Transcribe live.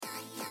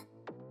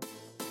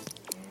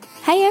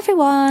Hey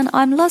everyone,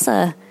 I'm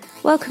Loza.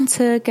 Welcome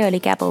to Girly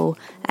Gabble,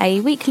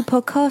 a weekly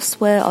podcast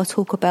where I'll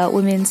talk about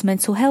women's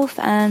mental health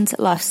and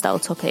lifestyle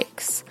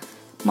topics.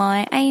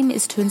 My aim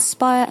is to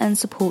inspire and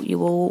support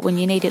you all when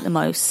you need it the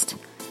most.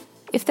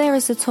 If there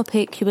is a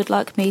topic you would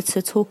like me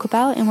to talk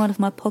about in one of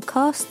my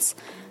podcasts,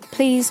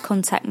 please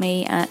contact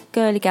me at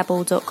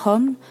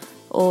girlygabble.com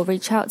or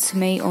reach out to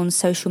me on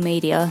social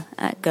media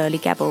at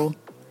girlygabble.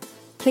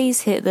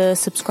 Please hit the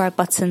subscribe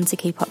button to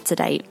keep up to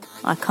date.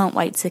 I can't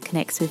wait to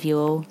connect with you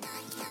all.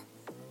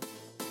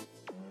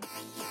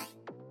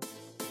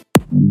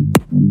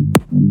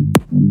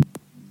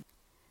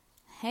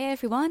 Hey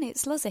everyone,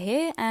 it's Loza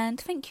here, and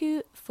thank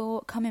you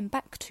for coming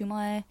back to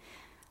my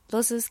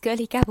Loza's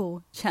Girly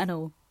Gabble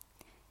channel.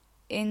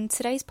 In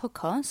today's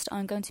podcast,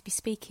 I'm going to be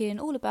speaking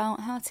all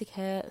about how to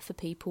care for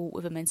people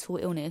with a mental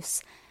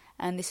illness.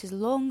 And this is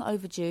long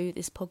overdue,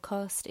 this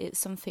podcast. It's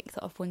something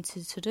that I've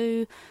wanted to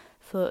do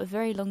for a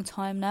very long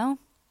time now.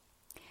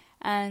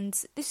 And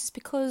this is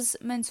because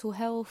mental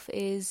health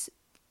is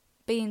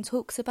being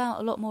talked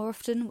about a lot more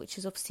often, which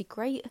is obviously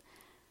great.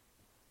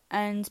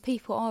 And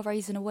people are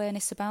raising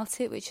awareness about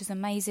it, which is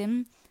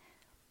amazing.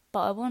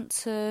 But I want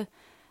to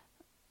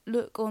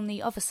look on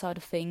the other side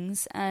of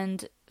things,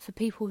 and for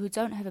people who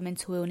don't have a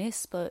mental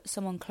illness, but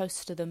someone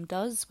close to them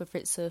does, whether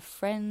it's a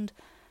friend,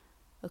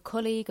 a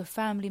colleague, a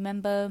family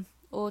member,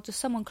 or just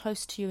someone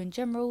close to you in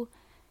general,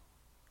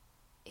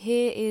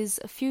 here is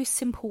a few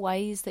simple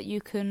ways that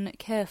you can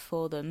care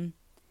for them.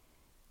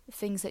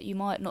 Things that you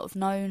might not have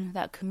known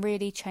that can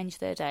really change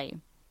their day.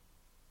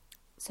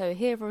 So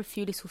here are a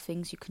few little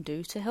things you can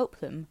do to help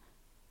them.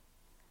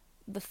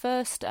 The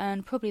first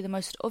and probably the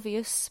most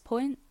obvious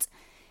point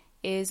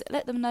is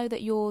let them know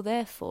that you're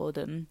there for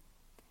them.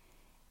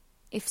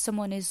 If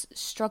someone is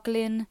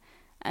struggling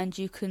and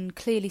you can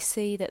clearly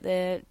see that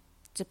they're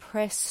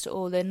depressed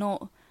or they're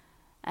not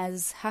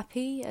as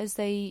happy as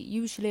they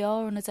usually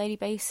are on a daily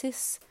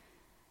basis,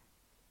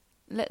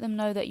 let them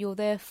know that you're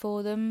there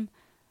for them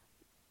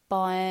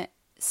by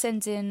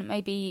sending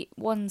maybe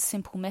one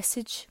simple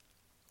message,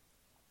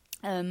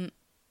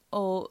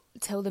 or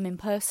tell them in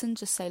person.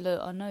 Just say, look,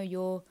 I know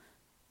you're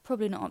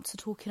probably not up to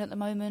talking at the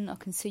moment. I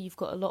can see you've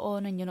got a lot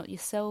on and you're not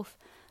yourself,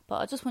 but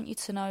I just want you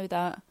to know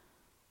that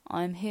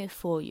I'm here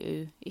for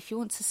you. If you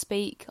want to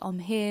speak, I'm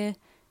here.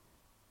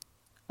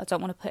 I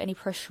don't want to put any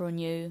pressure on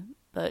you,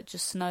 but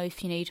just know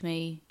if you need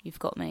me, you've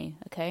got me,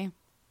 okay?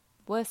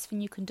 Worst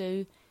thing you can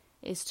do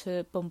is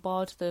to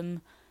bombard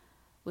them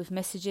with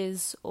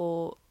messages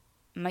or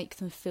make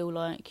them feel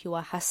like you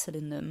are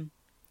hassling them.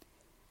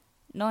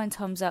 9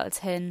 times out of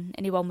 10,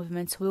 anyone with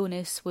mental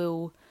illness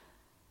will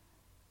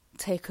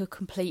take a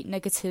complete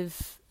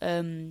negative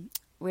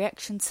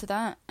reaction to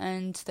that,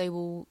 and they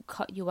will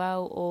cut you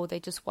out, or they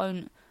just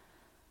won't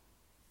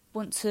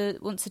want to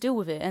deal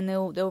with it, and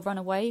they'll run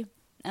away.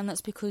 And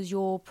that's because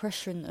you're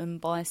pressuring them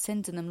by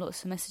sending them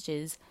lots of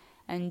messages,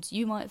 and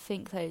you might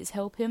think that it's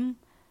helping.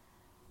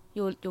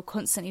 You're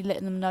constantly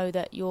letting them know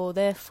that you're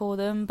there for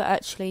them, but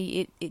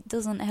actually it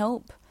doesn't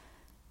help.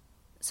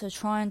 So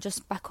try and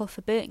just back off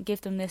a bit and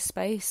give them their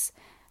space.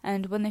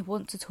 And when they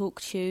want to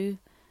talk to you,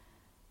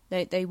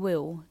 they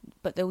will,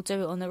 but they'll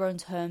do it on their own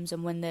terms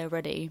and when they're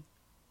ready.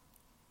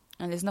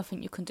 And there's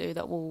nothing you can do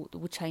that will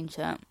change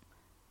that.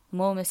 The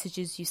more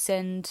messages you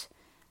send,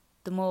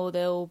 the more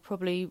they'll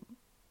probably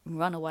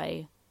run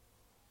away.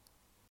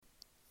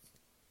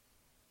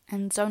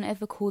 And don't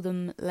ever call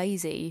them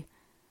lazy.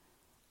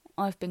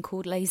 I've been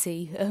called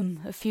lazy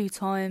a few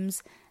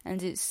times,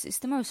 and it's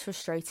the most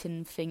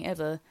frustrating thing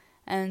ever.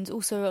 And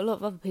also a lot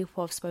of other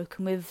people I've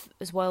spoken with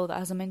as well that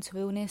has a mental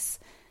illness,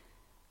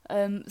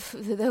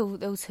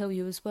 they'll tell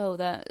you as well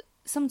that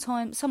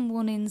sometimes, some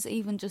mornings,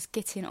 even just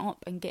getting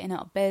up and getting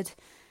out of bed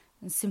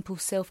and simple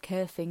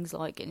self-care things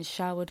like getting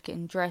showered,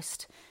 getting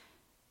dressed,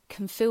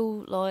 can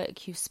feel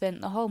like you've spent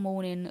the whole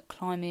morning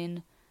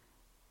climbing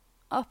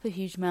up a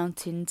huge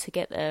mountain to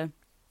get there.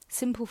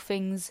 Simple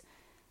things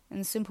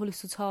and simple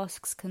little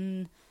tasks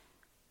can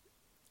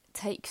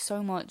take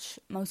so much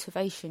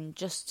motivation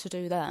just to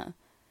do that.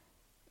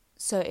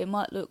 So it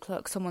might look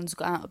like someone's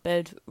got out of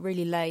bed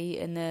really late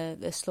and they're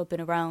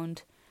slobbing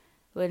around,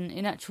 when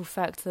in actual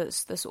fact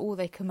that's all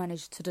they can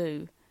manage to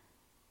do.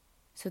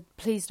 So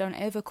please don't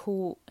ever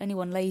call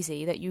anyone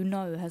lazy that you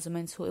know has a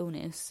mental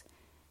illness,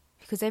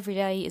 because every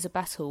day is a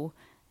battle,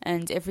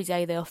 and every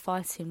day they are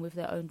fighting with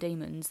their own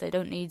demons. They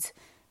don't need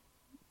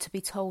to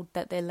be told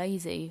that they're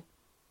lazy,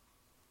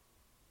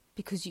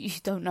 because you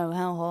don't know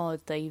how hard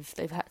they've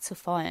had to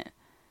fight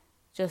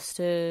just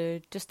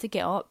to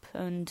get up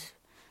and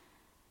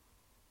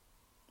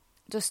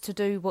just to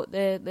do what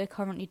they're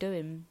currently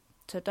doing.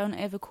 So don't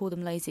ever call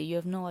them lazy. You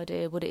have no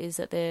idea what it is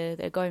that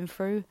they're going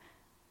through.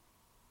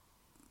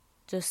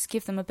 Just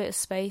give them a bit of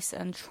space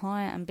and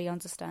try and be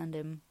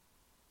understanding.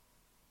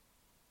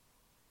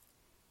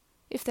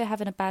 If they're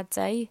having a bad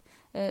day,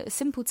 a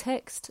simple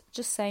text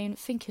just saying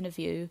thinking of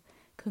you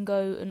can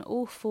go an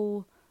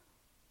awful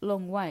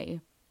long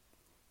way.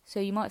 So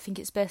you might think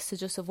it's best to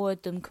just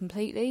avoid them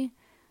completely,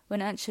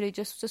 when actually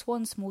just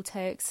one small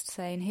text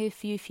saying here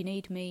for you if you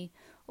need me,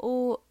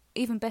 or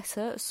even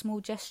better, a small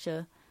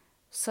gesture,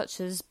 such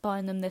as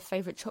buying them their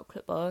favourite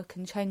chocolate bar,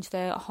 can change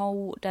their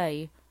whole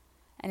day.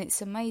 And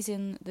it's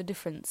amazing the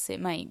difference it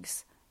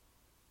makes.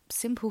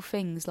 Simple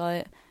things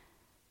like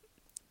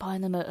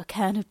buying them a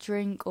can of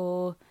drink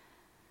or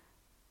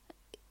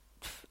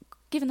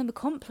giving them a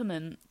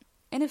compliment.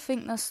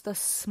 Anything that's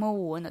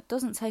small and that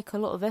doesn't take a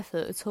lot of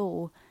effort at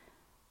all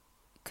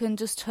can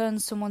just turn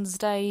someone's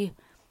day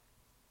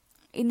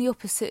in the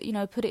opposite,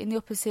 put it in the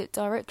opposite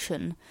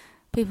direction.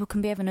 People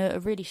can be having a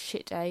really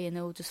shit day and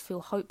they'll just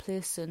feel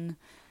hopeless and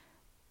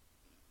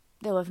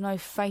they'll have no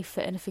faith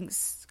that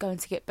anything's going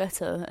to get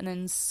better, and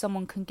then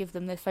someone can give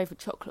them their favourite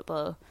chocolate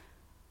bar.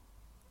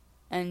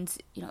 And,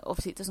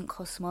 obviously it doesn't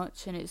cost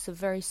much and it's a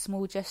very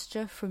small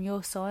gesture from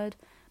your side,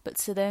 but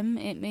to them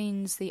it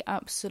means the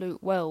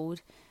absolute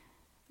world,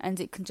 and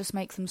it can just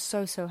make them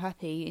so, so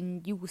happy,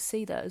 and you will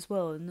see that as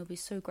well, and they'll be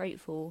so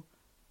grateful.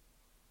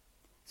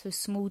 So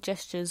small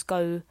gestures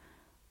go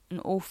an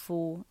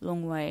awful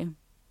long way.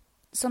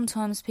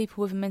 Sometimes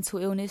people with a mental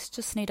illness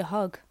just need a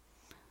hug.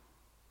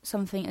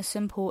 Something as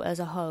simple as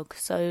a hug.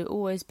 So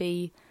always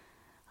be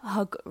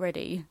hug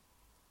ready.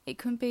 It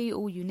can be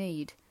all you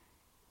need.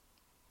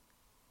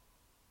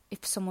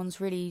 If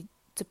someone's really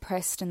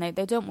depressed and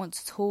they don't want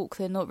to talk,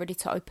 they're not ready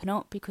to open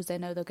up because they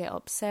know they'll get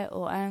upset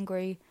or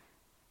angry,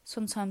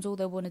 sometimes all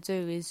they want to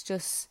do is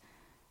just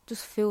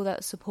feel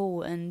that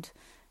support and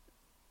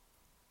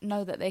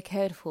know that they're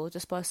cared for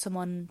just by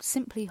someone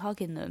simply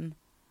hugging them.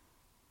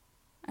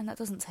 And that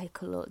doesn't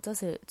take a lot,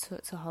 does it,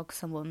 to hug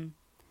someone?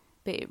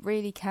 But it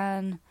really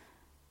can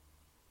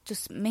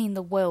just mean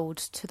the world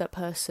to that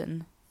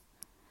person.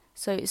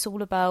 So it's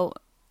all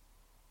about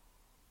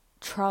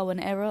trial and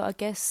error, I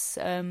guess.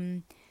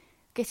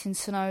 Getting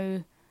to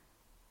know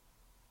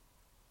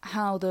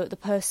how the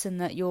person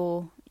that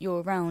you're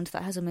around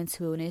that has a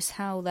mental illness,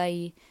 how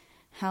they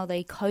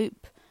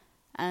cope,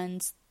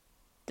 and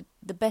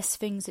the best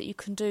things that you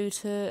can do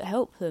to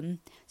help them.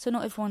 So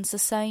not everyone's the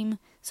same.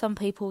 Some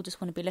people just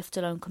want to be left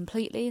alone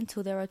completely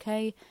until they're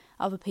okay.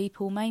 Other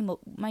people may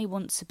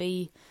want to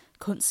be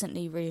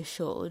constantly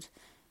reassured.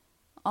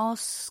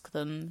 Ask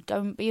them.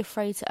 Don't be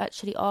afraid to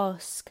actually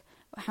ask,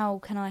 how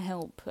can I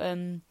help?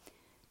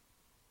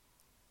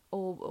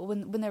 Or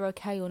when they're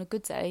okay on a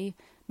good day,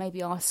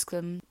 maybe ask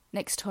them,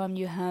 next time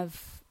you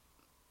have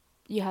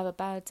a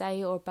bad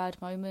day or a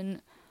bad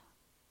moment,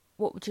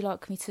 what would you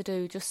like me to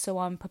do, just so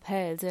I'm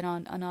prepared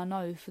and I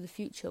know for the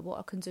future what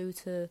I can do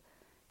to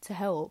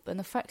help. And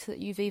the fact that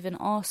you've even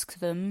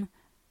asked them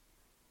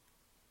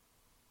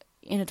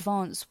in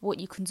advance what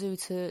you can do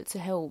to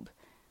help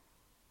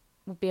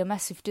will be a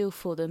massive deal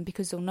for them,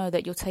 because they'll know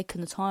that you're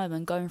taking the time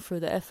and going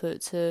through the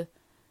effort to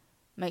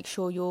make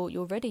sure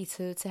you're ready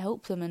to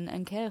help them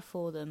and care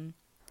for them.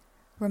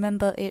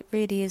 Remember, it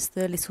really is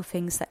the little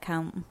things that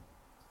count.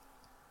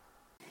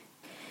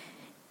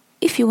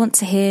 If you want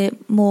to hear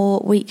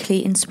more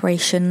weekly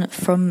inspiration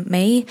from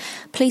me,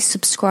 please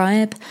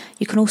subscribe.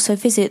 You can also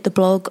visit the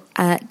blog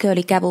at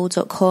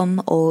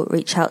girlygabble.com or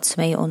reach out to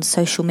me on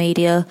social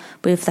media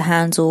with the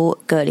handle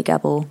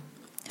girlygabble.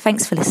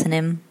 Thanks for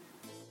listening.